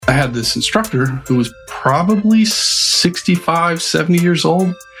had this instructor who was probably 65, 70 years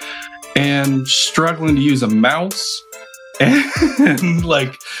old and struggling to use a mouse. And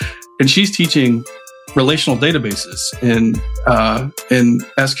she's teaching relational databases in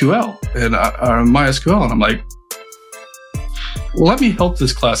SQL and MySQL. And I'm like, let me help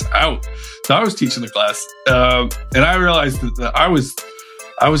this class out. So I was teaching the class, and I realized that I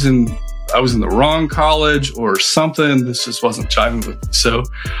was in the wrong college or something. This just wasn't jiving with me. So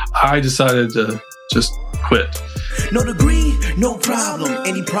I decided to just quit. No degree, no problem.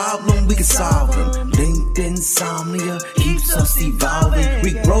 Any problem, we can solve them. Linked insomnia keeps us evolving.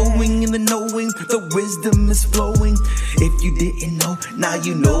 We're growing in the knowing. The wisdom is flowing. If you didn't know, now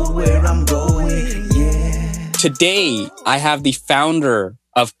you know where I'm going. Yeah. Today, I have the founder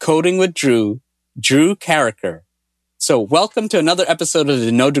of Coding with Drew Karriker. So welcome to another episode of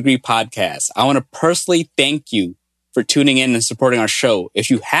the No Degree Podcast. I want to personally thank you for tuning in and supporting our show. If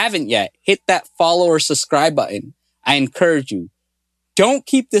you haven't yet, hit that follow or subscribe button. I encourage you, don't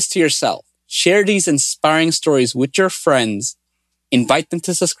keep this to yourself. Share these inspiring stories with your friends, invite them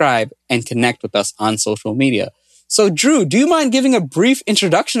to subscribe, and connect with us on social media. So Drew, do you mind giving a brief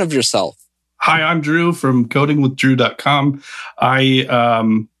introduction of yourself? Hi, I'm Drew from codingwithdrew.com.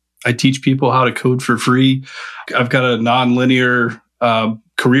 I teach people how to code for free. I've got a non-linear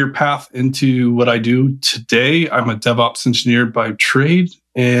career path into what I do today. I'm a DevOps engineer by trade,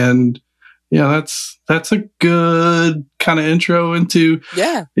 and yeah, that's a good kind of intro into.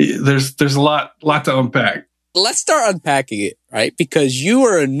 Yeah, there's a lot to unpack. Let's start unpacking it, right? Because you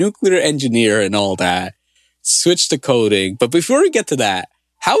were a nuclear engineer and all that, switched to coding. But before we get to that,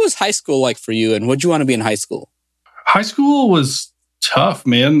 how was high school like for you, and what did you want to be in high school? High school was tough,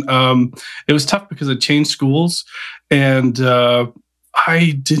 man. It was tough because I changed schools, and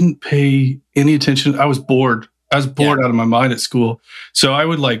I didn't pay any attention. I was bored. Out of my mind at school. So I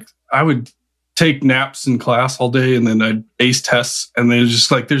would take naps in class all day, and then I'd ace tests, and then it was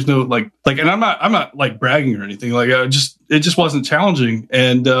just like there's no like and I'm not like bragging or anything. Like it just wasn't challenging.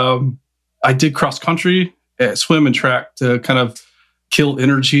 And I did cross country, swim and track to kind of kill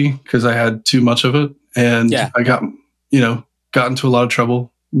energy because I had too much of it, and I got into a lot of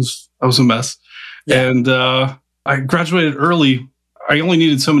trouble. I was a mess. Yeah. And I graduated early. I only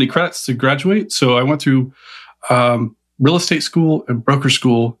needed so many credits to graduate, so I went through real estate school and broker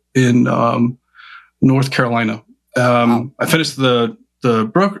school in North Carolina. Wow. I finished the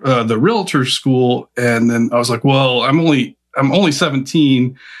realtor school, and then I was like, well, I'm only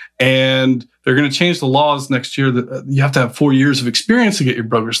 17, and they're going to change the laws next year that you have to have 4 years of experience to get your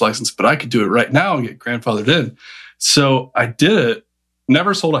broker's license, but I could do it right now and get grandfathered in. So I did it,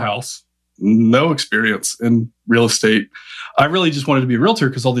 never sold a house, no experience in real estate. I really just wanted to be a realtor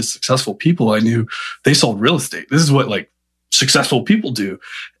because all these successful people I knew, they sold real estate. This is what like successful people do.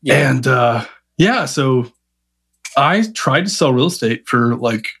 Yeah. And so I tried to sell real estate for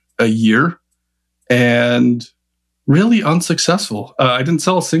like a year and really unsuccessful. I didn't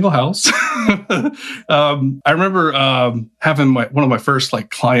sell a single house. I remember having one of my first like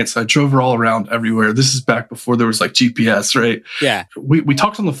clients. I drove her all around everywhere. This is back before there was like GPS, right? Yeah. We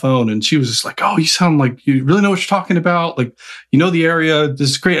talked on the phone, and she was just like, "Oh, you sound like you really know what you're talking about. Like, you know the area. This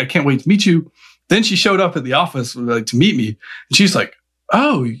is great. I can't wait to meet you." Then she showed up at the office like to meet me, and she's like,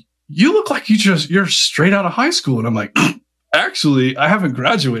 "Oh, you look like you're straight out of high school." And I'm like, "Actually, I haven't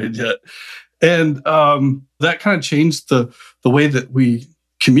graduated yet." And that kind of changed the way that we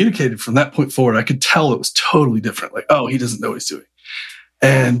communicated from that point forward. I could tell it was totally different. Like, oh, he doesn't know what he's doing.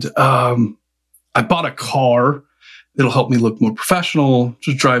 And I bought a car that'll help me look more professional,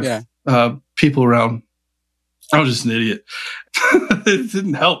 just drive people around. I was just an idiot. It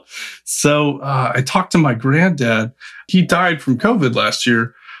didn't help. So I talked to my granddad. He died from COVID last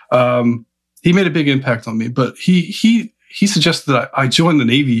year. He made a big impact on me, but he suggested that I join the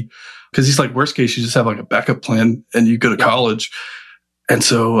Navy. Because he's like, worst case, you just have like a backup plan and you go to college. And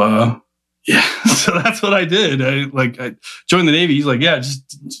so, so that's what I did. I joined the Navy. He's like, yeah,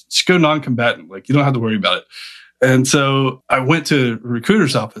 just go non-combatant. Like, you don't have to worry about it. And so I went to a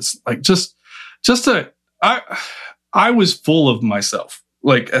recruiter's office. Like, I was full of myself.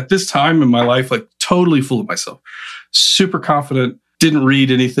 Like at this time in my life, like totally full of myself, super confident, didn't read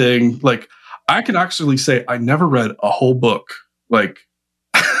anything. Like I can actually say I never read a whole book. Like,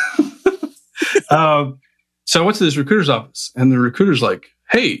 so I went to this recruiter's office, and the recruiter's like,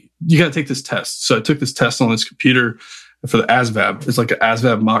 "Hey, you got to take this test." So I took this test on this computer for the ASVAB. It's like an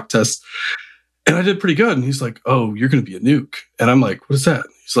ASVAB mock test. And I did pretty good. And he's like, "Oh, you're going to be a nuke." And I'm like, "What is that?"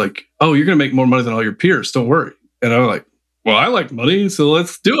 He's like, "Oh, you're going to make more money than all your peers. Don't worry." And I'm like, "Well, I like money, so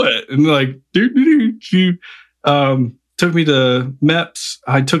let's do it." And like, took took me to MEPS.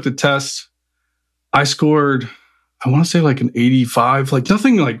 I took the test. I scored, I want to say like an 85, like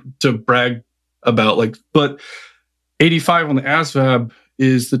nothing like to brag about, like, but 85 on the ASVAB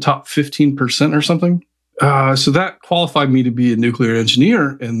is the top 15% or something. So that qualified me to be a nuclear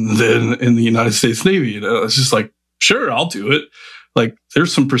engineer and then in the United States Navy. It's just like, sure, I'll do it. Like,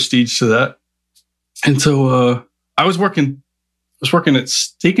 there's some prestige to that. And so I was working at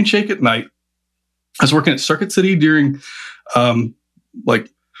Steak and Shake at night. I was working at Circuit City during like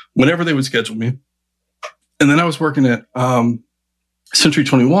whenever they would schedule me. And then I was working at Century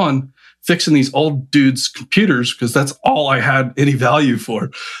 21 fixing these old dudes' computers because that's all I had any value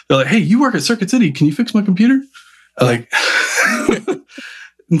for. They're like, hey, you work at Circuit City. Can you fix my computer? Like,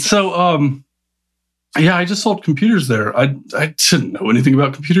 and so, yeah, I just sold computers there. I didn't know anything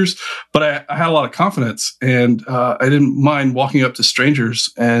about computers, but I had a lot of confidence, and I didn't mind walking up to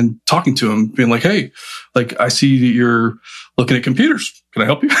strangers and talking to them, being like, hey, like, I see that you're looking at computers. Can I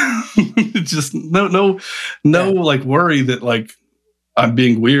help you? Just no, like worry that like I'm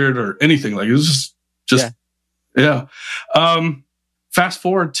being weird or anything. Like, it was just yeah. Fast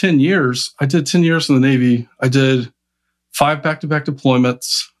forward 10 years. I did 10 years in the Navy. I did 5 back-to-back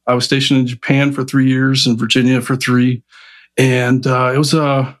deployments. I was stationed in Japan for 3 years and Virginia for 3. And it was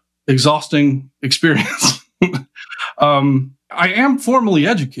a exhausting experience. I am formally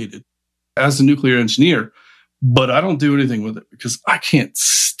educated as a nuclear engineer, but I don't do anything with it because I can't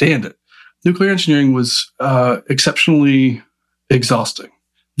stand it. Nuclear engineering was exceptionally exhausting.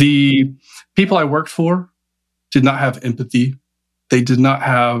 The people I worked for did not have empathy. They did not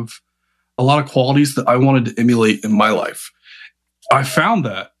have a lot of qualities that I wanted to emulate in my life. I found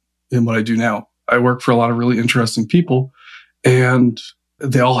that in what I do now. I work for a lot of really interesting people, and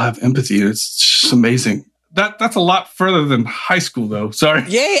they all have empathy. And it's just amazing. That's a lot further than high school, though. Sorry.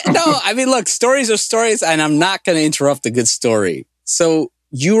 Yeah, no, I mean, look, stories are stories, and I'm not going to interrupt a good story. So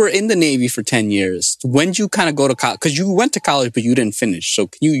you were in the Navy for 10 years. When did you kind of go to college? Because you went to college, but you didn't finish. So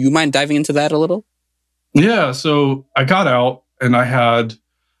can you mind diving into that a little? Yeah, so I got out, and I had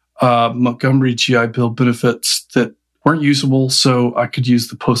Montgomery GI Bill benefits that weren't usable, so I could use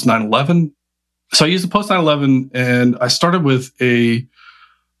the post 9/11. So I used the post 9/11, and I started with a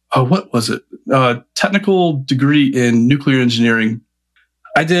what was it? Technical degree in nuclear engineering.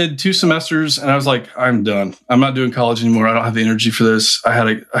 I did 2 semesters, and I was like, I'm done. I'm not doing college anymore. I don't have the energy for this. I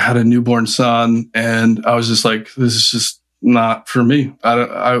had a newborn son, and I was just like, this is just not for me.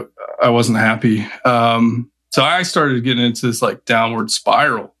 I wasn't happy. So I started getting into this like downward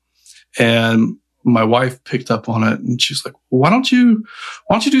spiral, and my wife picked up on it, and she's like, why don't you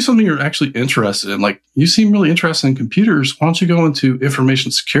do something you're actually interested in? Like, you seem really interested in computers. Why don't you go into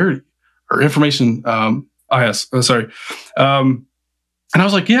information security or information, IS? And I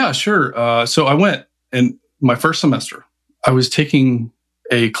was like, yeah, sure. So I went, and my first semester, I was taking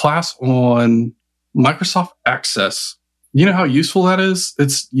a class on Microsoft Access. You know how useful that is?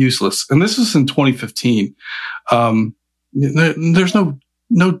 It's useless. And this was in 2015. There's no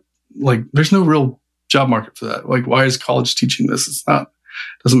real job market for that. Like, why is college teaching this?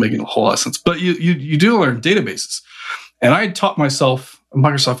 Doesn't make a whole lot of sense. But you do learn databases. And I had taught myself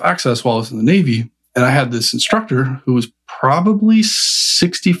Microsoft Access while I was in the Navy. And I had this instructor who was probably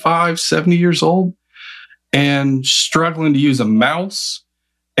 65, 70 years old and struggling to use a mouse.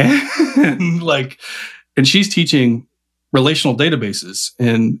 And she's teaching relational databases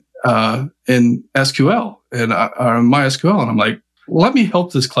in SQL and MySQL. And I'm like, let me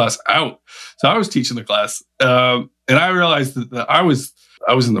help this class out. So I was teaching the class, and I realized that I was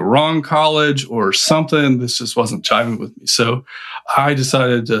in the wrong college or something. This just wasn't jiving with me. So I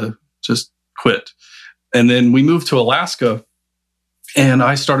decided to just quit. And then we moved to Alaska, and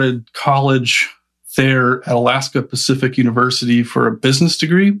I started college there at Alaska Pacific University for a business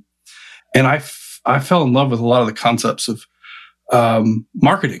degree. And I fell in love with a lot of the concepts of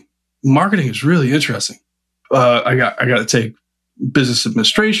marketing. Marketing is really interesting. I got to take business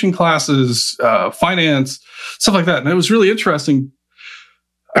administration classes, finance, stuff like that. And it was really interesting.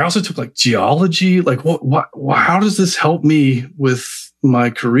 I also took like geology. Like, how does this help me with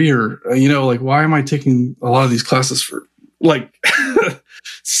my career? Like, why am I taking a lot of these classes for like,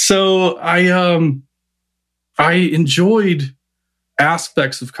 so I enjoyed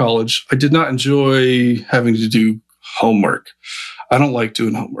aspects of college. I did not enjoy having to do homework. I don't like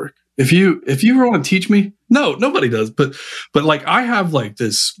doing homework. If you ever want to teach me, no, nobody does. But like, I have like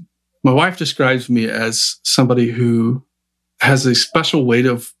this, my wife describes me as somebody who has a special way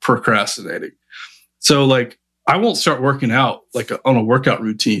of procrastinating. So like, I won't start working out like on a workout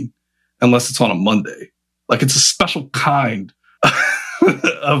routine unless it's on a Monday. Like, it's a special kind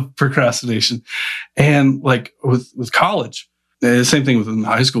of procrastination. And like with college, the same thing within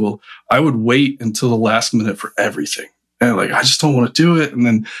high school, I would wait until the last minute for everything. And like, I just don't want to do it.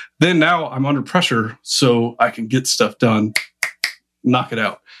 And then now I'm under pressure so I can get stuff done, knock it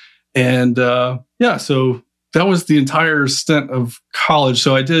out. And so that was the entire stint of college.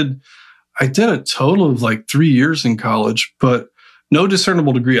 So I did a total of like 3 years in college, but no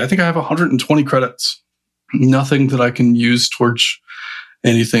discernible degree. I think I have 120 credits. Nothing that I can use towards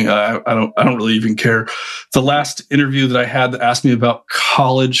anything. I don't really even care. The last interview that I had that asked me about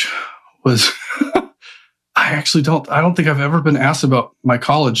college was I don't think I've ever been asked about my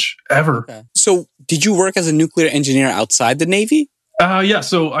college ever. Okay. So did you work as a nuclear engineer outside the Navy? Yeah.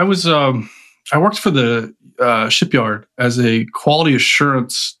 So I was, I worked for the shipyard as a quality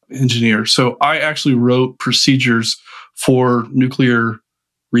assurance engineer. So I actually wrote procedures for nuclear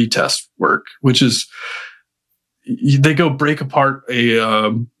retest work, which is they go break apart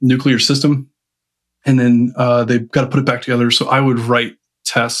a nuclear system and then they've got to put it back together. So I would write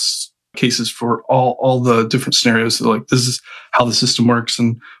tests cases for all the different scenarios. So like, this is how the system works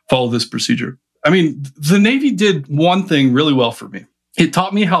and follow this procedure. I mean, the Navy did one thing really well for me. It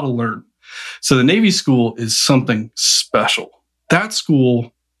taught me how to learn. So the Navy school is something special. That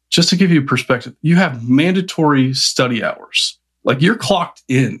school, just to give you a perspective, you have mandatory study hours. Like you're clocked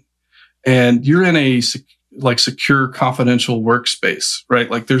in and you're in a secure confidential workspace, right?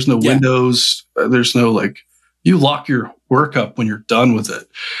 Like there's no windows. There's no like, you lock your work up when you're done with it.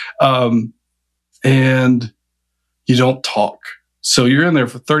 And you don't talk. So you're in there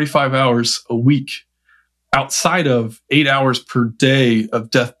for 35 hours a week outside of 8 hours per day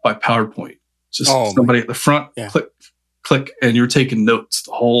of death by PowerPoint. Just somebody at the front, click, and you're taking notes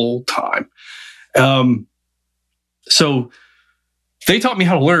the whole time. So they taught me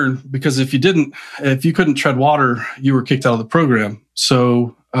how to learn because if you couldn't tread water, you were kicked out of the program.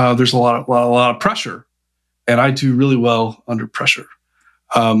 So there's a lot of pressure. And I do really well under pressure.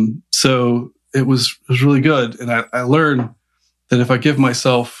 So it was really good. And I learned that if I give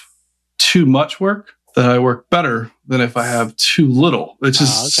myself too much work, that I work better than if I have too little. It's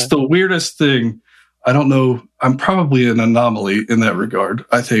just the weirdest thing. I don't know. I'm probably an anomaly in that regard,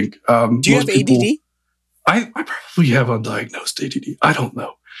 I think. Do you have ADD? I probably have undiagnosed ADD. I don't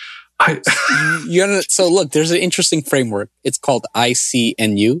know. So look, there's an interesting framework. It's called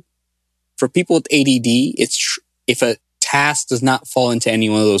ICNU. For people with ADD, if a task does not fall into any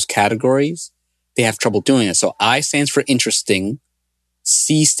one of those categories, they have trouble doing it. So I stands for interesting,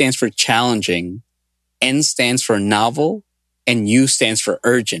 C stands for challenging, N stands for novel, and U stands for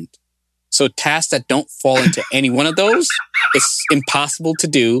urgent. So tasks that don't fall into any one of those, it's impossible to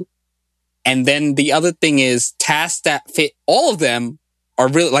do. And then the other thing is tasks that fit all of them are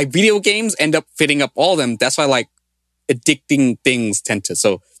really like video games end up fitting up all of them. That's why like addicting things tend to.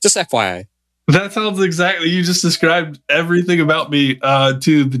 So just FYI. That sounds exactly, you just described everything about me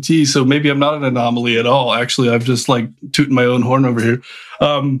to the T. So maybe I'm not an anomaly at all. Actually, I'm just like tooting my own horn over here.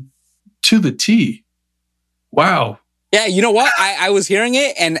 To the T. Wow. Yeah, you know what? I was hearing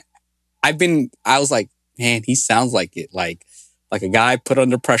it and I was like, man, he sounds like it. Like a guy put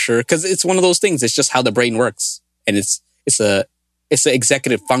under pressure. Because it's one of those things. It's just how the brain works. And it's an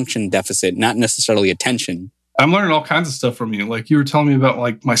executive function deficit, not necessarily attention. I'm learning all kinds of stuff from you. Like you were telling me about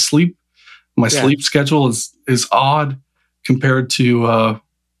like my sleep. My sleep schedule is odd compared to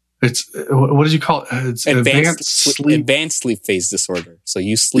it's what did you call it? It's advanced sleep phase disorder. So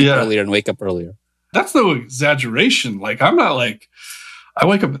you sleep earlier and wake up earlier. That's no exaggeration. Like I'm not like I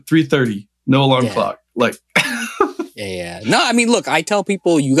wake up at 3:30, no alarm clock. Like Yeah. No, I mean, look, I tell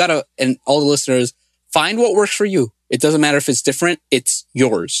people you gotta, and all the listeners, find what works for you. It doesn't matter if it's different, it's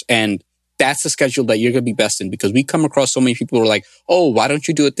yours. And that's the schedule that you're going to be best in, because we come across so many people who are like, oh, why don't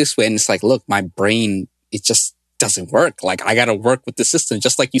you do it this way? And it's like, look, my brain, it just doesn't work. Like I got to work with the system.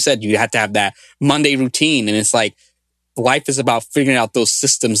 Just like you said, you have to have that Monday routine. And it's like, life is about figuring out those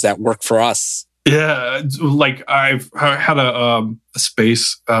systems that work for us. Yeah. Like I had a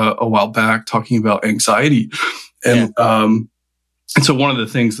space a while back talking about anxiety. And, and so one of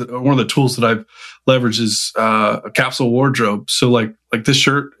the tools that I've leveraged is a capsule wardrobe. So like this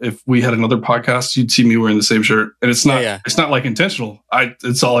shirt, if we had another podcast, you'd see me wearing the same shirt, and it's not like intentional.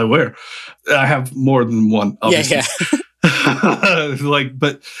 It's all I wear. I have more than one, obviously.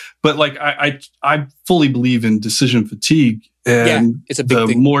 But like I fully believe in decision fatigue, and it's a big thing.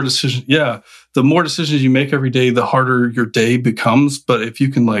 The more decisions you make every day, the harder your day becomes. But if you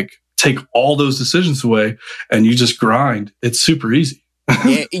can like take all those decisions away and you just grind, it's super easy.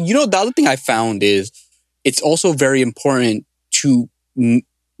 Yeah, you know, the other thing I found is it's also very important to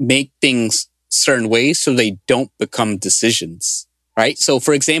make things certain ways so they don't become decisions. right? So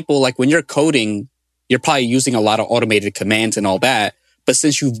for example, like when you're coding, you're probably using a lot of automated commands and all that. But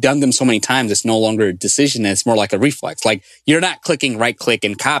since you've done them so many times, it's no longer a decision. It's more like a reflex. Like you're not clicking right click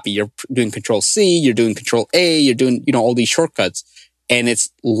and copy. You're doing Control C, you're doing Control A, you're doing, all these shortcuts, and it's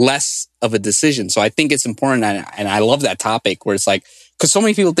less of a decision. So I think it's important. And I love that topic where it's like, because so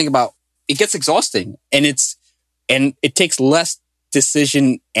many people think about it gets exhausting and it takes less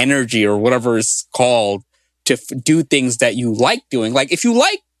decision energy or whatever it's called to do things that you like doing. Like if you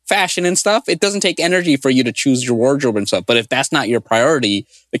like fashion and stuff, it doesn't take energy for you to choose your wardrobe and stuff. But if that's not your priority,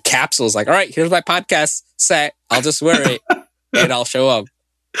 the capsule is like, all right, here's my podcast set. I'll just wear it and I'll show up.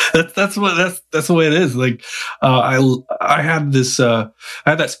 That's the way it is. Like, I had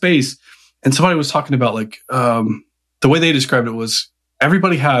that space, and somebody was talking about like, the way they described it was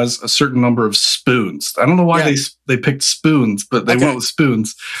everybody has a certain number of spoons. I don't know why they picked spoons, but they went with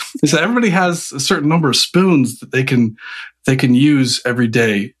spoons. They said everybody has a certain number of spoons that they can use every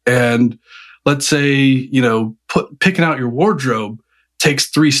day. And let's say, picking out your wardrobe takes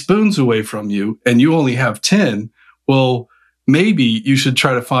 3 spoons away from you and you only have 10. Well, maybe you should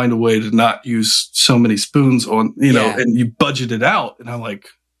try to find a way to not use so many spoons on, and you budget it out. And I'm like,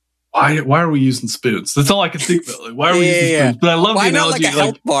 why are we using spoons? That's all I can think about. Like, why are we using spoons? But I love the analogy. Why not like a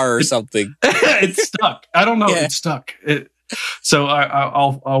health bar or something? It's stuck. I don't know. Yeah. It's stuck. So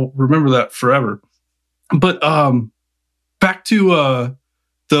I'll remember that forever. But back to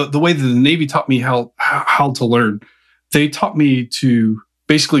the way that the Navy taught me how to learn. They taught me to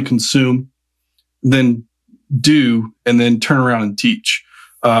basically consume, then do, and then turn around and teach.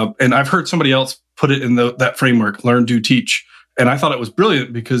 And I've heard somebody else put it in that framework: learn, do, teach. And I thought it was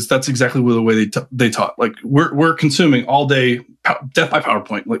brilliant because that's exactly the way they taught. Like we're consuming all day, death by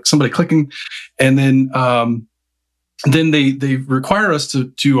PowerPoint, like somebody clicking, and then they require us to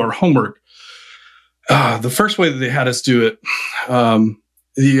do our homework. The first way that they had us do it,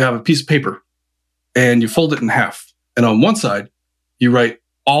 you have a piece of paper and you fold it in half, and on one side you write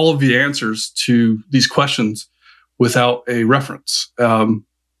all of the answers to these questions without a reference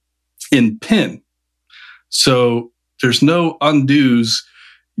in pen. So there's no undos.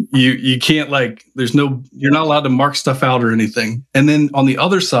 You can't you're not allowed to mark stuff out or anything. And then on the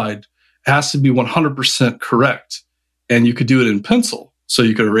other side, it has to be 100% correct. And you could do it in pencil, so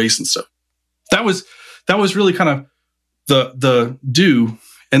you could erase and stuff. That was really kind of the do.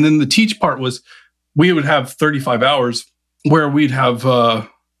 And then the teach part was we would have 35 hours where we'd have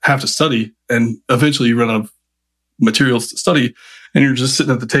to study, and eventually you run out of materials to study, and you're just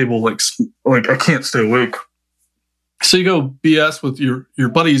sitting at the table like I can't stay awake. So you go BS with your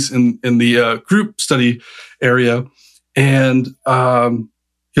buddies in the group study area, and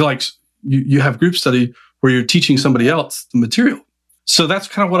you have group study where you're teaching somebody else the material. So that's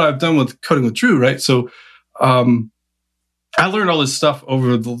kind of what I've done with Coding with Drew, right? So I learned all this stuff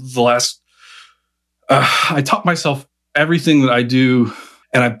over the last. I taught myself everything that I do,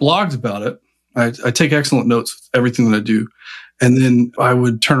 and I blogged about it. I take excellent notes with everything that I do, and then I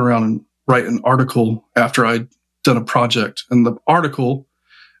would turn around and write an article after I'd done a project. And the article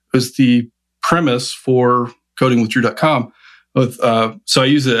was the premise for codingwithdrew.com. So I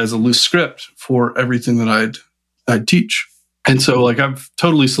use it as a loose script for everything that I'd teach. And so I've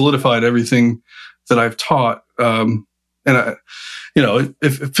totally solidified everything that I've taught. And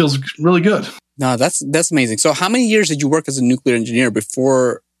it feels really good. No, that's amazing. So how many years did you work as a nuclear engineer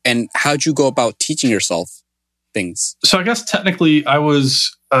before, and how'd you go about teaching yourself things? So I guess technically I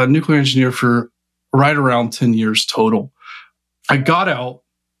was a nuclear engineer for right around 10 years total. I got out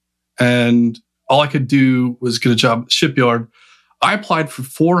and all I could do was get a job at the shipyard. I applied for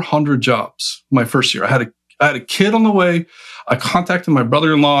 400 jobs my first year. I had a kid on the way. I contacted my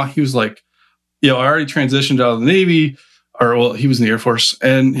brother-in-law. He was like, I already transitioned out of the Navy, he was in the Air Force.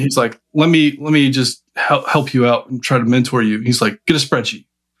 And he's like, let me just help you out and try to mentor you. He's like, get a spreadsheet.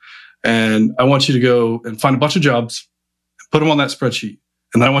 And I want you to go and find a bunch of jobs, put them on that spreadsheet.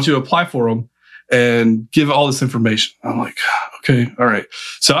 And then I want you to apply for them and give all this information. I'm like, okay, all right.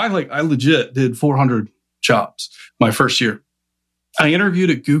 So I legit did 400 jobs my first year. I interviewed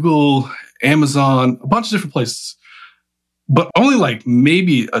at Google, Amazon, a bunch of different places, but only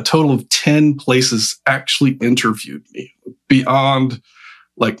maybe a total of 10 places actually interviewed me beyond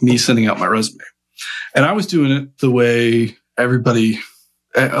me sending out my resume. And I was doing it the way everybody,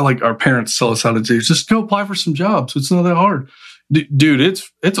 our parents tell us how to do. Just go apply for some jobs. It's not that hard. Dude,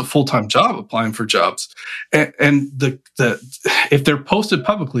 it's a full-time job applying for jobs. And if they're posted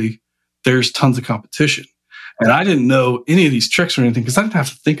publicly, there's tons of competition. And I didn't know any of these tricks or anything because I didn't have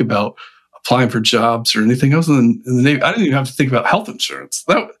to think about applying for jobs or anything else in the Navy. I didn't even have to think about health insurance.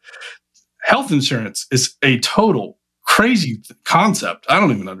 Health insurance is a total crazy concept. I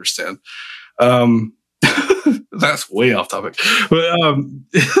don't even understand. That's way off topic. But,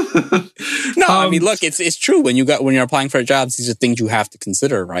 no, I mean, look, it's true. When you're applying for jobs, these are things you have to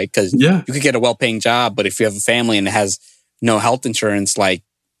consider, right? Because you could get a well-paying job, but if you have a family and it has no health insurance,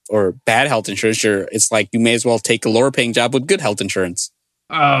 or bad health insurance, it's like you may as well take a lower-paying job with good health insurance.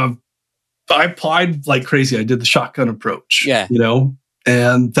 I applied like crazy. I did the shotgun approach. Yeah,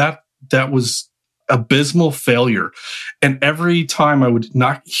 and that was abysmal failure. And every time I would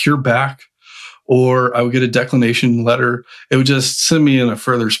not hear back, or I would get a declination letter, it would just send me in a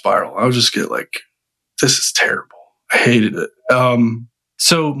further spiral. I would just get like, this is terrible. I hated it.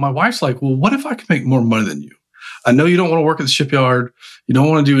 So my wife's like, well, what if I could make more money than you? I know you don't want to work at the shipyard. You don't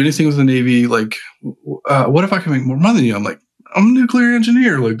want to do anything with the Navy. Like, what if I can make more money than you? I'm like, I'm a nuclear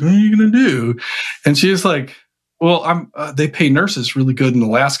engineer. Like, what are you going to do? And she's like, well, they pay nurses really good in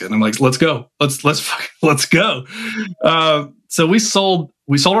Alaska. And I'm like, let's go. Let's go. So we sold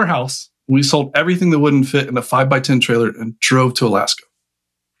our house. We sold everything that wouldn't fit in a 5x10 trailer and drove to Alaska.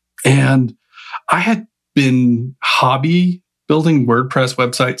 And I had been hobby building WordPress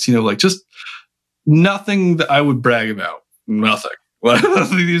websites, like just nothing that I would brag about. Nothing.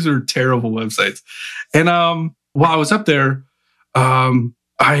 These are terrible websites. And while I was up there, I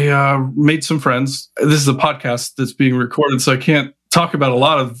made some friends. This is a podcast that's being recorded, so I can't talk about a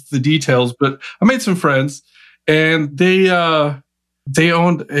lot of the details, but I made some friends, and they owned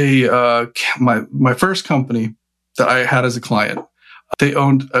my first company that I had as a client. They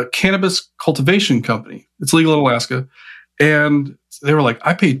owned a cannabis cultivation company. It's legal in Alaska. And they were like,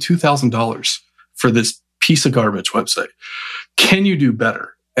 I paid $2,000 for this piece of garbage website. Can you do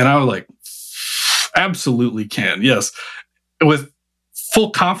better? And I was like, absolutely can. Yes. With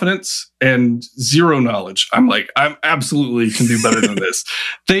full confidence and zero knowledge. I'm like, I absolutely can do better than this.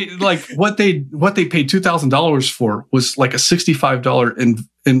 They like what they paid $2,000 for was like a $65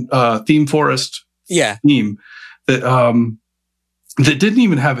 in theme forest theme that didn't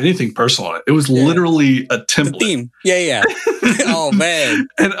even have anything personal on it. It was literally a template. The theme. Yeah. Oh man.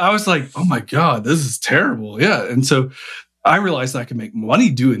 And I was like, oh my God, this is terrible. Yeah. And so I realized I could make money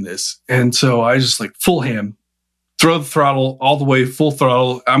doing this. And so I just like full ham, throw the throttle all the way, full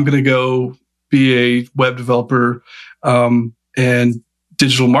throttle. I'm going to go be a web developer and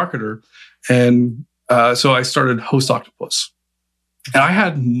digital marketer. And so I started Host Octopus. And I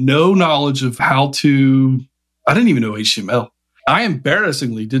had no knowledge of I didn't even know HTML. I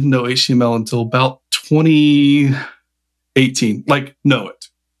embarrassingly didn't know HTML until about 2018. Like, know it.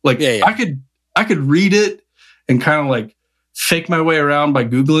 Like, I could read it and kind of like fake my way around by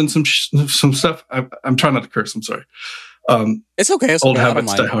Googling some stuff. I'm trying not to curse. I'm sorry. It's okay. Old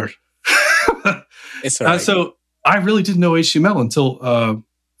habits die hard. It's all right. So I really didn't know HTML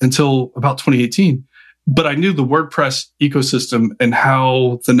until about 2018. But I knew the WordPress ecosystem and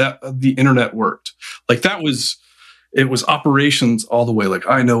how the internet worked. Like it was operations all the way. Like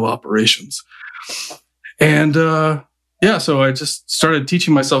I know operations. And so I just started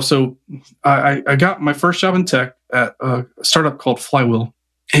teaching myself. So I got my first job in tech at a startup called Flywheel.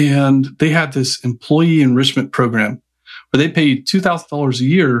 And they had this employee enrichment program where they pay you $2,000 a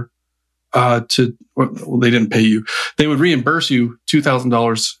year they didn't pay you. They would reimburse you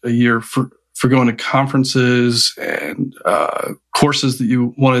 $2,000 a year for going to conferences and courses that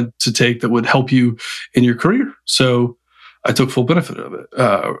you wanted to take that would help you in your career. So I took full benefit of it,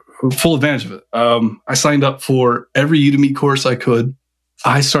 full advantage of it. I signed up for every Udemy course I could.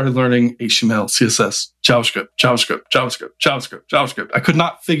 I started learning HTML, CSS, JavaScript. I could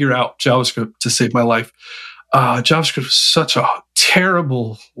not figure out JavaScript to save my life. JavaScript was such a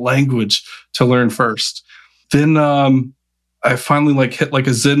terrible language to learn first. Then I finally hit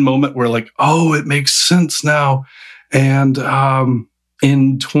a Zen moment where it makes sense now. And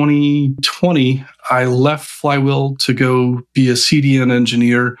in 2020, I left Flywheel to go be a CDN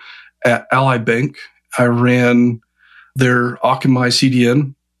engineer at Ally Bank. I ran their Akamai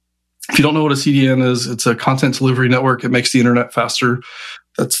CDN. If you don't know what a CDN is, it's a content delivery network. It makes the internet faster.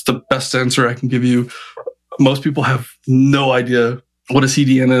 That's the best answer I can give you. Most people have no idea what a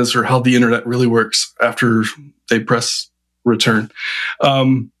CDN is or how the internet really works after they press return.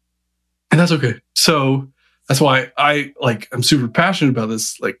 And that's okay. So that's why I'm super passionate about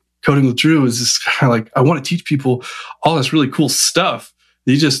this. Coding with Drew is just kind of I want to teach people all this really cool stuff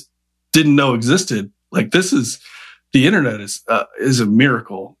that you just didn't know existed. The internet is a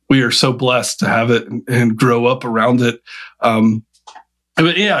miracle. We are so blessed to have it and grow up around it.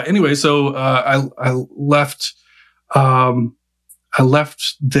 But yeah, anyway, so I left. I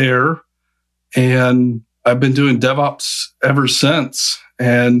left there, and I've been doing DevOps ever since.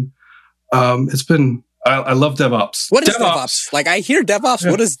 And it's been I love DevOps. What is DevOps? Like I hear DevOps.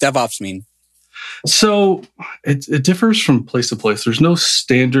 Yeah. What does DevOps mean? So it differs from place to place. There's no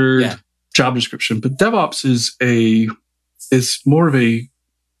standard job description, but DevOps is more of a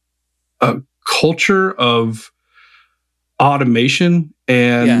culture of automation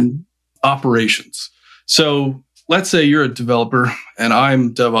and operations. So let's say you're a developer and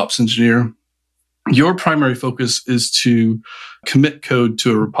I'm DevOps engineer. Your primary focus is to commit code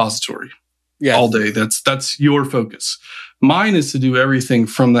to a repository all day. That's your focus. Mine is to do everything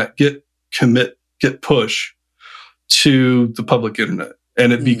from that git, commit, git push to the public internet,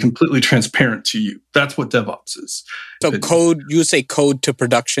 and it be completely transparent to you. That's what DevOps is. So code, you would say code to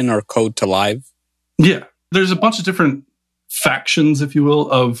production or code to live? Yeah. There's a bunch of different factions, if you will,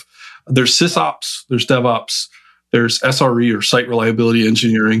 of there's SysOps, there's DevOps, there's SRE or site reliability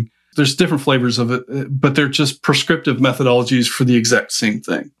engineering. There's different flavors of it, but they're just prescriptive methodologies for the exact same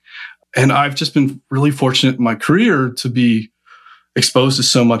thing. And I've just been really fortunate in my career to be exposed to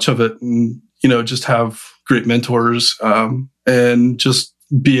so much of it and, just have great mentors and just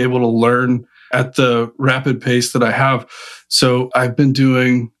be able to learn at the rapid pace that I have. So I've been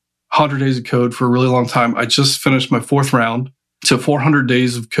doing 100 days of code for a really long time. I just finished my 4th round to 400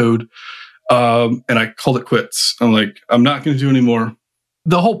 days of code. And I called it quits. I'm like, I'm not going to do any more.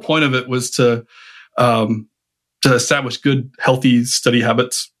 The whole point of it was to establish good, healthy study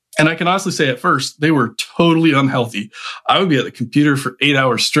habits. And I can honestly say at first, they were totally unhealthy. I would be at the computer for 8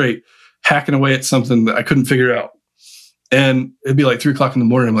 hours straight, hacking away at something that I couldn't figure out. And it'd be like 3 o'clock in the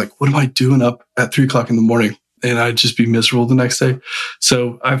morning. I'm like, what am I doing up at 3 o'clock in the morning? And I'd just be miserable the next day.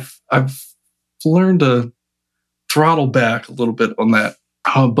 So I've learned to throttle back a little bit on that.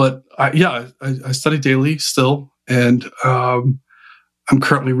 But I study daily still. And I'm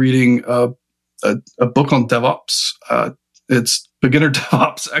currently reading a book on DevOps. It's beginner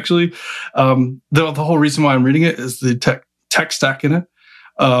DevOps, actually. The whole reason why I'm reading it is the tech stack in it.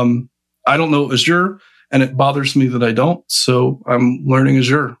 I don't know Azure, and it bothers me that I don't. So I'm learning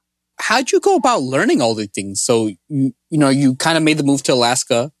Azure. How'd you go about learning all these things? So you kind of made the move to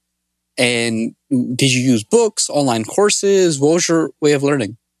Alaska, and did you use books, online courses? What was your way of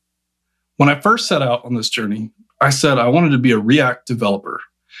learning? When I first set out on this journey, I said I wanted to be a React developer.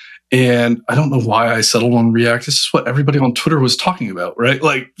 And I don't know why I settled on React. This is what everybody on Twitter was talking about, right?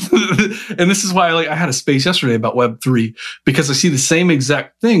 Like, and this is why I had a space yesterday about Web3, because I see the same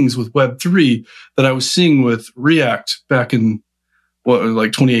exact things with Web3 that I was seeing with React back in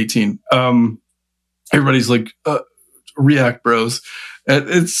 2018. Everybody's like, React bros.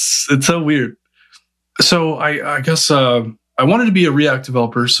 It's so weird. So I guess I wanted to be a React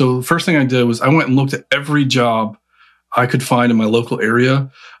developer. So the first thing I did was I went and looked at every job I could find in my local area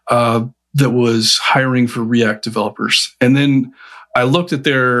that was hiring for React developers. And then I looked at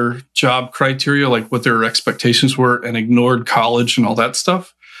their job criteria, like what their expectations were, and ignored college and all that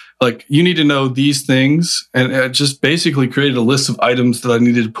stuff. Like, you need to know these things. And I just basically created a list of items that I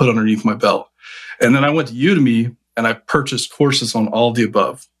needed to put underneath my belt. And then I went to Udemy and I purchased courses on all of the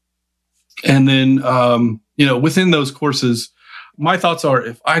above. And then, within those courses, my thoughts are,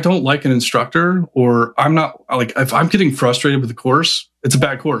 if I don't like an instructor, or if I'm getting frustrated with the course, it's a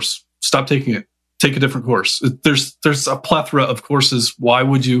bad course. Stop taking it. Take a different course. There's a plethora of courses. Why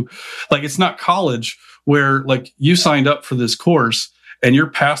would you? It's not college where you signed up for this course and you're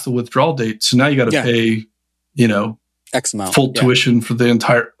past the withdrawal date. So now you got to pay, X amount, full tuition for the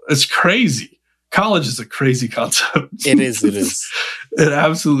entire. It's crazy. College is a crazy concept. It is. It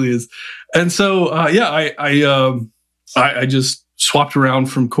absolutely is. And so, I just swapped around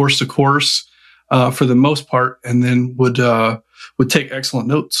from course to course for the most part, and then would take excellent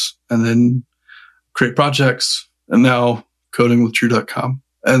notes, and then create projects, and now codingwithdrew.com.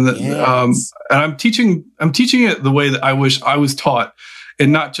 And then, and I'm teaching it the way that I wish I was taught,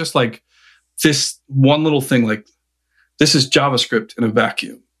 and not just like this one little thing. Like, this is JavaScript in a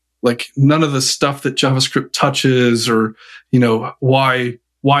vacuum. Like, none of the stuff that JavaScript touches, or why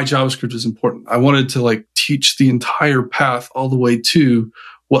JavaScript is important. I wanted to teach the entire path all the way to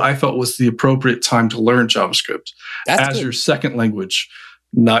what I felt was the appropriate time to learn JavaScript as your second language,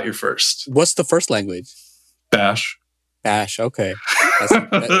 not your first. What's the first language? Bash. Okay.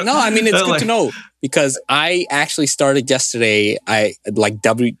 No, I mean, it's good to know, because I actually started yesterday. I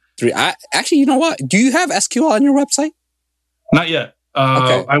W3. Actually, you know what? Do you have SQL on your website? Not yet.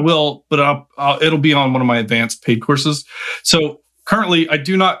 Okay. I will, but it'll be on one of my advanced paid courses. So currently, I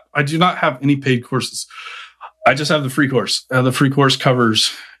do not have any paid courses. I just have the free course. The free course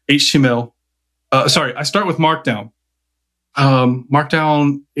covers HTML. I start with Markdown.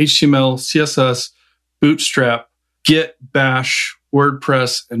 Markdown, HTML, CSS, Bootstrap, Git, Bash,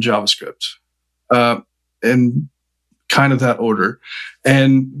 WordPress, and JavaScript. in kind of that order.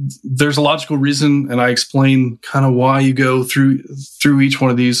 And there's a logical reason, and I explain kind of why you go through each one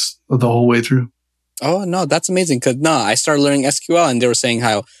of these the whole way through. Oh, no, that's amazing. Because I started learning SQL, and they were saying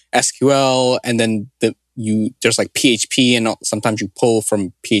how SQL, and then there's like PHP, and sometimes you pull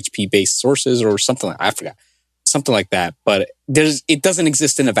from PHP based sources or something. I forgot, something like that. But it doesn't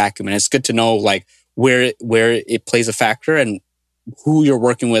exist in a vacuum, and it's good to know like where it plays a factor and who you're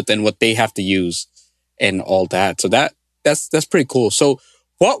working with and what they have to use and all that. So that's pretty cool. So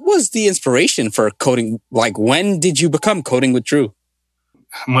what was the inspiration for coding? Like, when did you become Coding with Drew?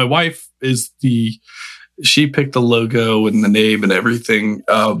 My wife she picked the logo and the name and everything.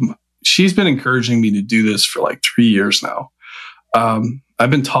 She's been encouraging me to do this for like 3 years now.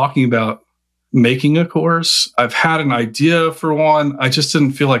 I've been talking about making a course. I've had an idea for one. I just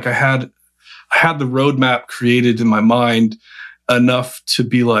didn't feel like I had the roadmap created in my mind enough to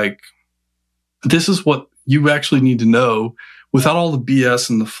be like, this is what you actually need to know without all the BS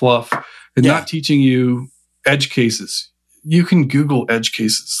and the fluff, and not teaching you edge cases. You can Google edge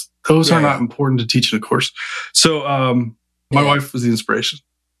cases. Those are not important to teach in a course. So my wife was the inspiration.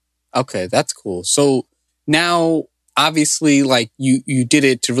 Okay, that's cool. So now, obviously, like you did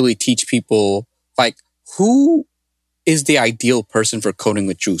it to really teach people. Like, who is the ideal person for Coding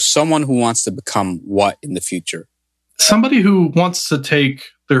with Drew? Someone who wants to become what in the future? Somebody who wants to take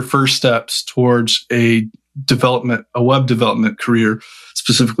their first steps towards a web development career,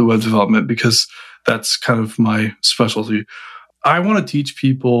 specifically web development, because that's kind of my specialty. I want to teach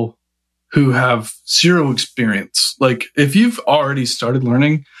people who have zero experience. Like, if you've already started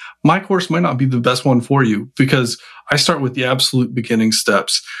learning, my course might not be the best one for you, because I start with the absolute beginning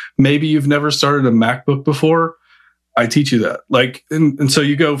steps. Maybe you've never started a MacBook before. I teach you that. Like, and so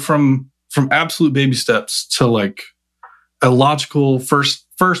you go from absolute baby steps to like a logical first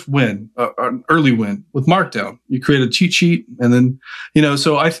win, an early win with Markdown. You create a cheat sheet, and then,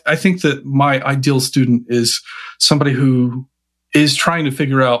 so I think that my ideal student is somebody who is trying to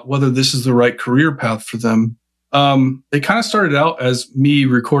figure out whether this is the right career path for them. It kind of started out as me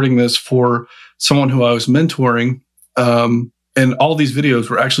recording this for someone who I was mentoring. And all these videos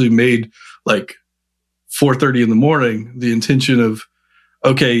were actually made like 4:30 in the morning. The intention of,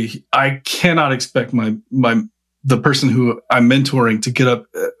 okay, I cannot expect the person who I'm mentoring to get up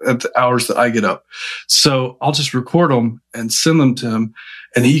at the hours that I get up. So I'll just record them and send them to him,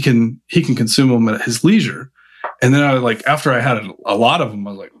 and he can consume them at his leisure. And then after I had a lot of them,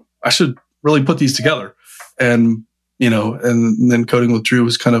 I was like, I should really put these together. And, and then Coding with Drew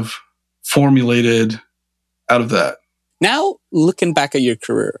was kind of formulated out of that. Now, looking back at your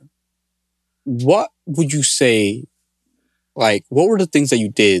career, what would you say, like, what were the things that you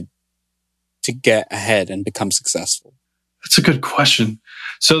did to get ahead and become successful? That's a good question.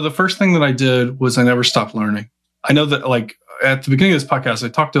 So the first thing that I did was I never stopped learning. I know that, like, at the beginning of this podcast, I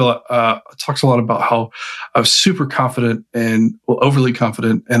talked a lot about how I was super confident and overly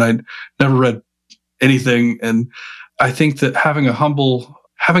confident, and I never read anything. And I think that having a humble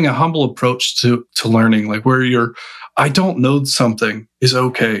approach to learning, like where I don't know something, is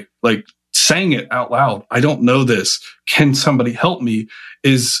okay. Like saying it out loud, I don't know this. Can somebody help me?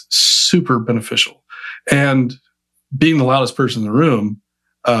 Is super beneficial. And being the loudest person in the room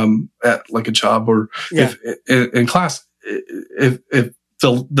at like a job or if in class, if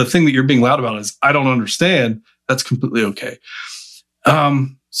the thing that you're being loud about is I don't understand, that's completely okay.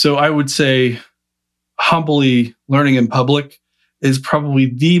 So I would say humbly learning in public is probably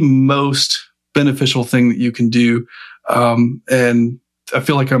the most beneficial thing that you can do. And I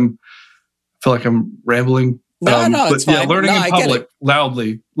feel like I'm rambling. No, it's fine. Learning in public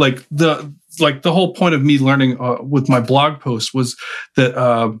loudly, like the whole point of me learning with my blog post was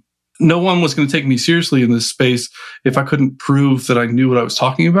that no one was going to take me seriously in this space if I couldn't prove that I knew what I was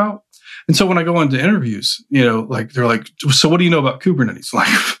talking about. And so when I go into interviews, like they're like, so what do you know about Kubernetes? Like,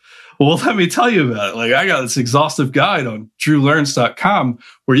 well, let me tell you about it. Like, I got this exhaustive guide on drewlearns.com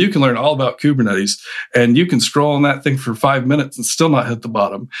where you can learn all about Kubernetes, and you can scroll on that thing for 5 minutes and still not hit the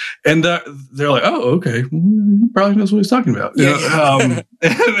bottom. And they're like, oh, okay. He probably knows what he's talking about.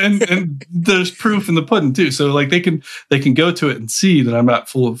 And there's proof in the pudding too. So like they can go to it and see that I'm not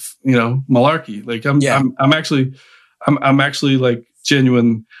full of, malarkey. Like I'm actually like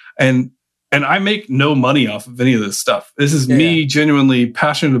genuine, and I make no money off of any of this stuff. This is me genuinely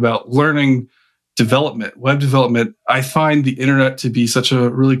passionate about learning development, web development. I find the internet to be such a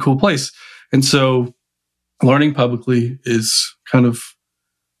really cool place. And so learning publicly is kind of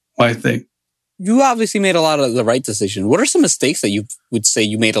my thing. You obviously made a lot of the right decision. What are some mistakes that you would say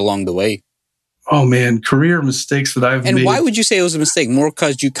you made along the way? oh man, career mistakes that I've made. And why would you say it was a mistake? More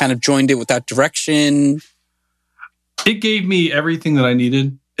because you kind of joined it without direction? It gave me everything that I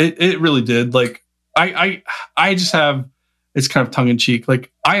needed. It really did. Like I just have, it's kind of tongue in cheek.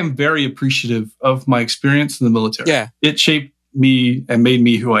 Like I am very appreciative of my experience in the military. Yeah. It shaped me and made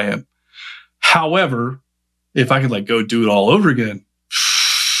me who I am. However, if I could like go do it all over again,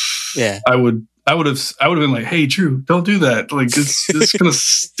 yeah, I would have been like, hey, Drew, don't do that. Like it's gonna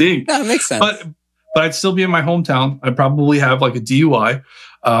stink. No, it makes sense. But I'd still be in my hometown. I'd probably have like a DUI,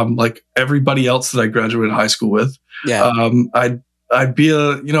 like everybody else that I graduated high school with. Yeah. I'd be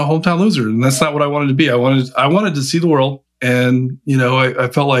a hometown loser, and that's not what I wanted to be. I wanted to see the world, and I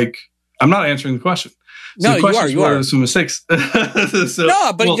felt like I'm not answering the question. So no, you are. Some mistakes.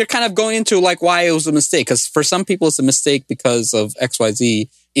 No, but you're kind of going into like why it was a mistake. Because for some people, it's a mistake because of XYZ.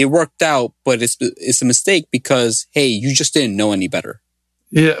 It worked out, but it's a mistake because, hey, you just didn't know any better.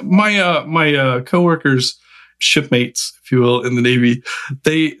 Yeah, my coworkers, shipmates, if you will, in the Navy,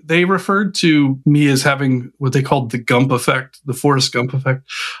 they referred to me as having what they called the Gump effect, the Forrest Gump effect.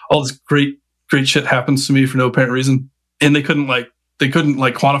 All this great shit happens to me for no apparent reason, and they couldn't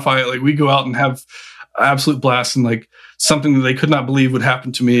quantify it. Like we go out and have absolute blast and like something that they could not believe would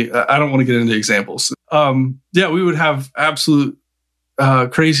happen to me. I don't want to get into examples. We would have absolute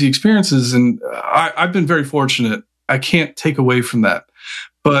crazy experiences, and I've been very fortunate. I can't take away from that.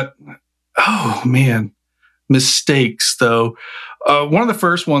 But oh man, mistakes though. One of the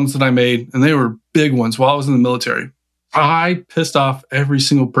first ones that I made, and they were big ones while I was in the military, I pissed off every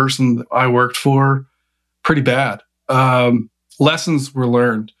single person that I worked for pretty bad. Lessons were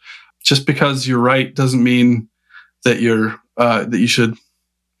learned. Just because you're right doesn't mean that you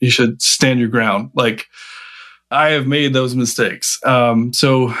should stand your ground. Like I have made those mistakes.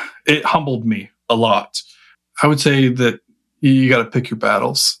 So it humbled me a lot. I would say that you got to pick your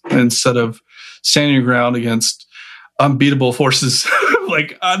battles instead of standing your ground against unbeatable forces.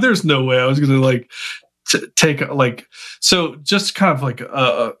 Like there's no way I was going to take like, so just kind of like,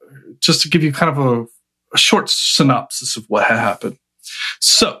 just to give you kind of a short synopsis of what had happened.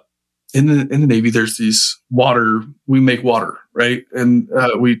 So in the Navy, there's these we make water, right? And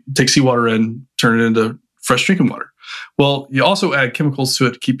we take seawater and turn it into fresh drinking water. Well, you also add chemicals to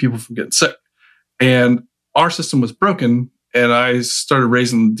it to keep people from getting sick. And our system was broken, and I started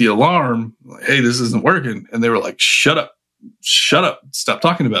raising the alarm, like, hey, this isn't working. And they were like, shut up, stop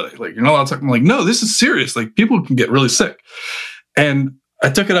talking about it. Like, you're not allowed to talk. I'm like, no, this is serious. Like, people can get really sick. And I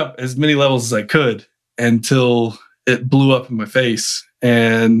took it up as many levels as I could until it blew up in my face.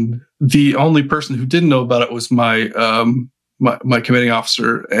 And the only person who didn't know about it was my commanding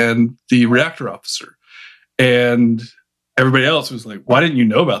officer and the reactor officer. And everybody else was like, why didn't you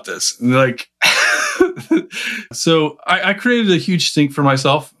know about this? And they're like, so I created a huge stink for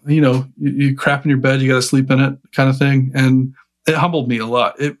myself. You crap in your bed, you got to sleep in it kind of thing. And it humbled me a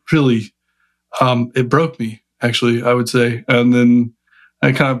lot. It really, it broke me, actually, I would say. And then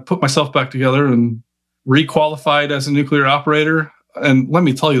I kind of put myself back together and requalified as a nuclear operator. And let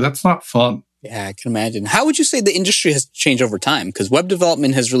me tell you, that's not fun. Yeah, I can imagine. How would you say the industry has changed over time? Because web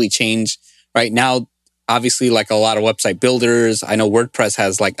development has really changed right now. Obviously, like a lot of website builders, I know WordPress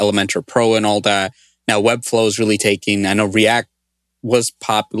has like Elementor Pro and all that. Now Webflow is really taking. I know React was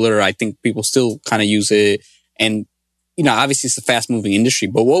popular. I think people still kind of use it. And, obviously it's a fast moving industry,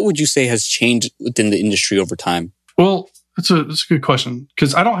 but what would you say has changed within the industry over time? Well, that's a good question,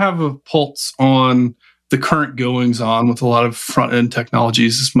 because I don't have a pulse on the current goings on with a lot of front end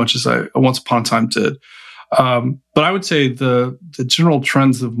technologies as much as I once upon a time did. But I would say the general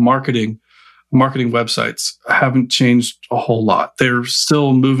trends of marketing websites haven't changed a whole lot. They're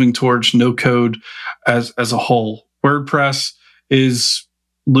still moving towards no code as a whole. WordPress is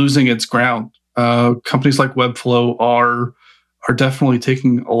losing its ground. Companies like Webflow are definitely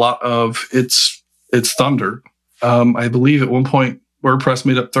taking a lot of its thunder. I believe at one point WordPress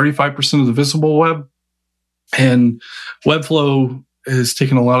made up 35% of the visible web, and Webflow is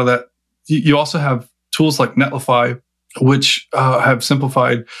taking a lot of that. You also have tools like Netlify, which have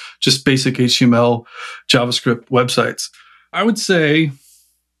simplified just basic HTML, JavaScript websites. I would say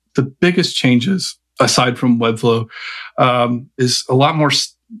the biggest changes, aside from Webflow, is a lot more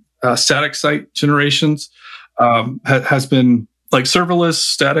static site generations. Has been like serverless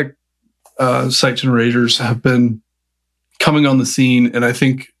static site generators have been coming on the scene, and I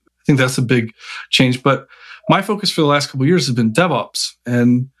think that's a big change. But my focus for the last couple of years has been DevOps,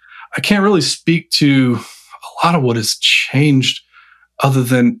 and I can't really speak to a lot of what has changed other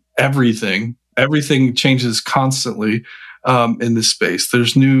than everything. Everything changes constantly in this space.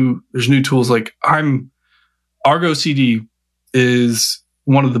 There's new tools like Argo CD is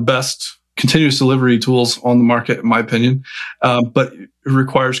one of the best continuous delivery tools on the market, in my opinion, but it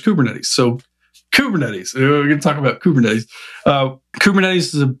requires Kubernetes. So Kubernetes, we're going to talk about Kubernetes.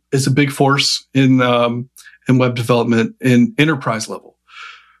 Kubernetes is a big force in web development in enterprise level.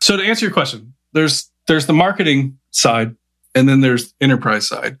 So to answer your question, there's the marketing side, and then there's enterprise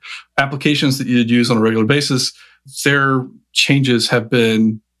side. Applications that you'd use on a regular basis, their changes have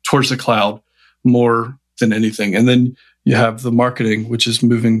been towards the cloud more than anything. And then you have the marketing, which is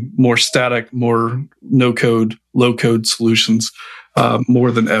moving more static, more no-code, low-code solutions more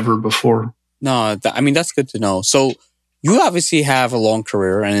than ever before. No, that's good to know. So you obviously have a long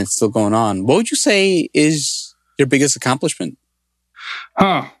career and it's still going on. What would you say is your biggest accomplishment?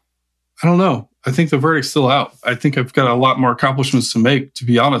 I don't know. I think the verdict's still out. I think I've got a lot more accomplishments to make, to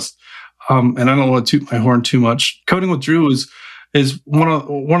be honest. And I don't want to toot my horn too much. Coding with Drew is one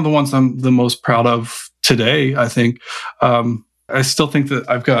of the ones I'm the most proud of today. I think. I still think that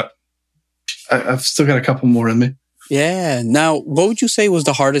I've still got a couple more in me. Yeah. Now, what would you say was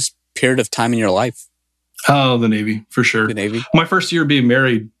the hardest period of time in your life? Oh, the Navy, for sure. The Navy. My first year being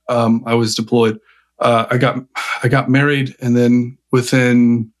married, I was deployed. I got married, and then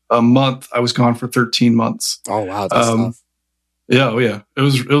within a month, I was gone for 13 months. Oh wow, that's tough. Yeah. It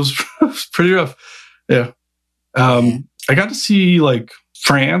was pretty rough. Yeah. I got to see like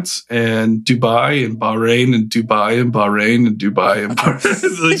France and Dubai and Bahrain and Dubai and Bahrain and Dubai and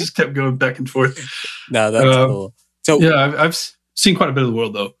Bahrain. They just kept going back and forth. No, that's cool. So yeah, I've seen quite a bit of the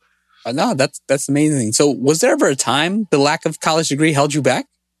world though. No, that's amazing. So was there ever a time the lack of college degree held you back?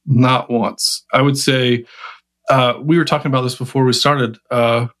 Not once. I would say we were talking about this before we started.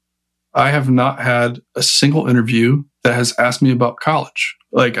 I have not had a single interview that has asked me about college.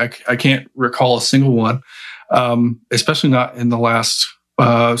 Like I can't recall a single one, especially not in the last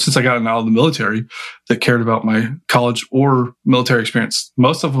since I got out of the military that cared about my college or military experience.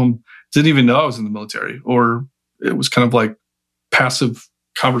 Most of them didn't even know I was in the military, or it was kind of like passive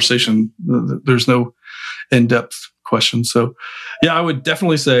conversation. There's no in-depth question. So yeah, I would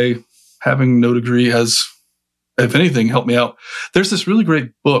definitely say having no degree has, if anything, helped me out. There's this really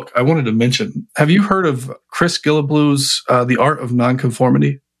great book I wanted to mention. Have you heard of Chris Gilliblue's The Art of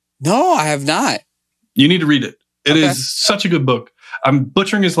Nonconformity? No, I have not. You need to read it. It is such a good book. I'm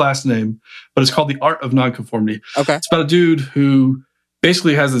butchering his last name, but it's called The Art of Nonconformity. Okay. It's about a dude who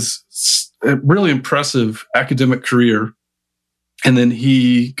basically has this really impressive academic career, and then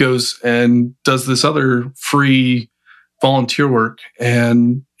he goes and does this other free volunteer work,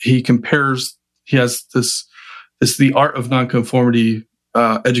 and he has this The Art of Nonconformity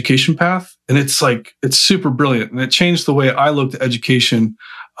education path, and it's super brilliant, and it changed the way I looked at education.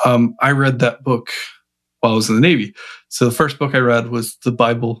 I read that book while I was in the Navy. So the first book I read was the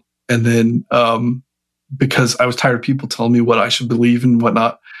Bible, and then because I was tired of people telling me what I should believe and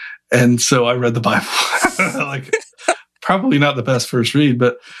whatnot, and so I read the Bible. Probably not the best first read,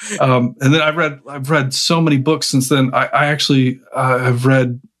 but and then I've read so many books since then. I actually have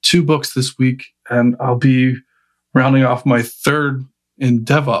read 2 books this week, and I'll be rounding off my 3rd in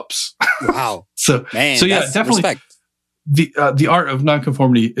DevOps. Wow! So yeah, definitely. Respect. The Art of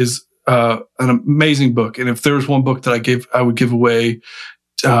Nonconformity is an amazing book, and if there was one book that I would give away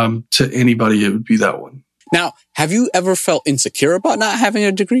to anybody, it would be that one. Now, have you ever felt insecure about not having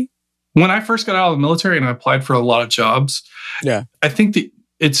a degree? When I first got out of the military and I applied for a lot of jobs, yeah, I think that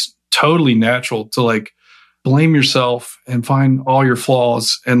it's totally natural to blame yourself and find all your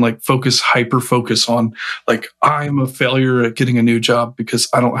flaws and hyper focus on I'm a failure at getting a new job because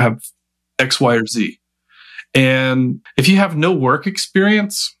I don't have X, Y, or Z. And if you have no work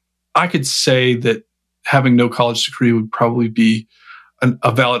experience, I could say that having no college degree would probably be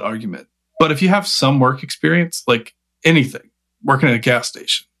a valid argument. But if you have some work experience, like anything, working at a gas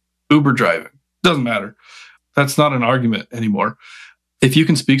station, Uber driving, doesn't matter. That's not an argument anymore. If you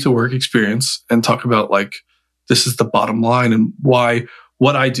can speak to work experience and talk about this is the bottom line and why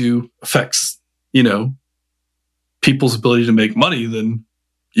what I do affects, people's ability to make money, then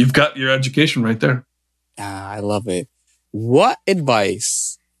you've got your education right there. I love it. What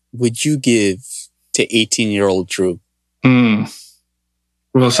advice would you give to 18-year-old Drew?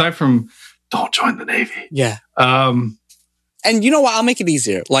 Well, aside from don't join the Navy. Yeah. And you know what? I'll make it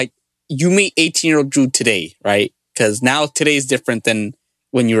easier. You meet 18-year-old Drew today, right? Because now today is different than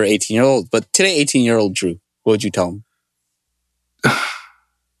when you were 18-year-old. But today, 18-year-old Drew, what would you tell him?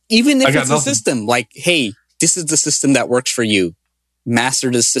 Even if it's a system, hey, this is the system that works for you. Master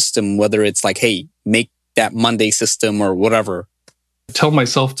the system, whether it's hey, make that Monday system or whatever. Tell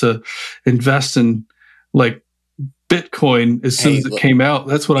myself to invest in Bitcoin as soon as it came out.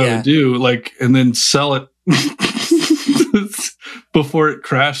 That's what I would do. And then sell it before it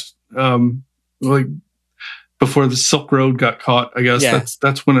crashed like before the Silk Road got caught. I guess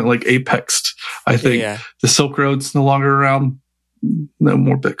that's when it like apexed. I think the Silk Road's no longer around. No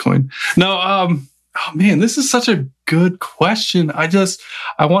more Bitcoin. No. Oh man, this is such a good question. I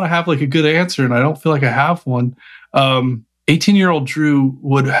want to have like a good answer, and I don't feel like I have one. 18-year-old Drew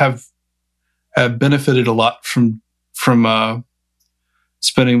would have benefited a lot from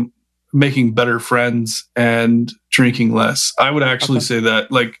making better friends and drinking less. I would actually say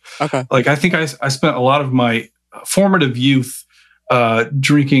that. Like I think I spent a lot of my formative youth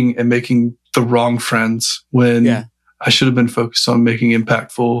drinking and making the wrong friends when I should have been focused on making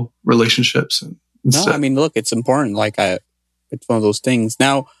impactful relationships. No, I mean, look, it's important. Like it's one of those things.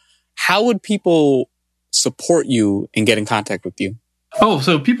 Now, how would people support you and get in contact with you? Oh,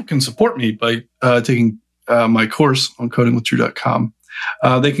 so people can support me by taking my course on codingwithdrew.com.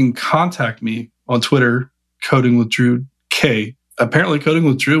 They can contact me on Twitter, Coding with Drew K. Apparently, Coding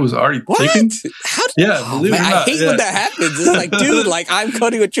with Drew was already taken. Believe it or not. I hate when that happens. It's like, dude, like I'm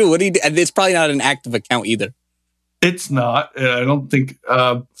Coding with Drew. What do you do? And it's probably not an active account either. It's not. I don't think,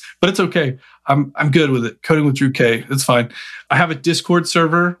 but it's okay. I'm good with it. Coding with Drew K. It's fine. I have a Discord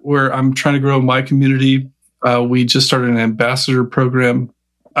server where I'm trying to grow my community. We just started an ambassador program.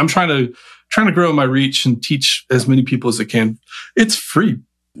 I'm trying to grow my reach and teach as many people as I can. It's free.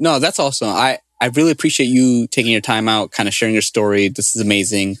 No, that's awesome. I really appreciate you taking your time out, kind of sharing your story. This is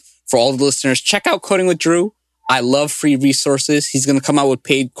amazing. For all the listeners, check out Coding with Drew. I love free resources. He's going to come out with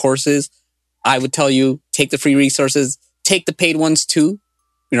paid courses. I would tell you, take the free resources, take the paid ones too.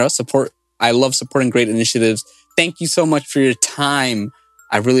 Support. I love supporting great initiatives. Thank you so much for your time.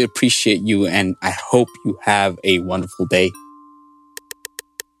 I really appreciate you, and I hope you have a wonderful day.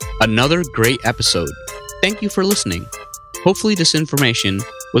 Another great episode. Thank you for listening. Hopefully this information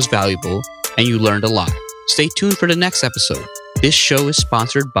was valuable and you learned a lot. Stay tuned for the next episode. This show is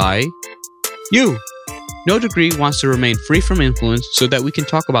sponsored by you. No Degree wants to remain free from influence so that we can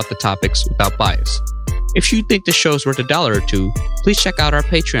talk about the topics without bias. If you think the show is worth $1 or $2, please check out our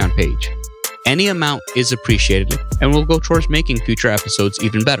Patreon page. Any amount is appreciated and will go towards making future episodes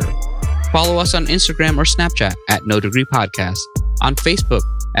even better. Follow us on Instagram or Snapchat at No Degree Podcast, on Facebook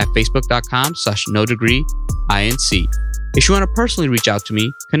at facebook.com/NoDegreeINC. If you want to personally reach out to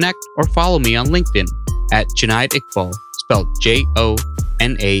me, connect or follow me on LinkedIn at Junaid Iqbal, spelled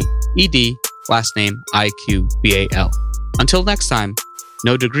Jonaed, last name Iqbal. Until next time,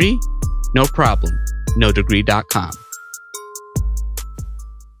 no degree, no problem. NoDegree.com.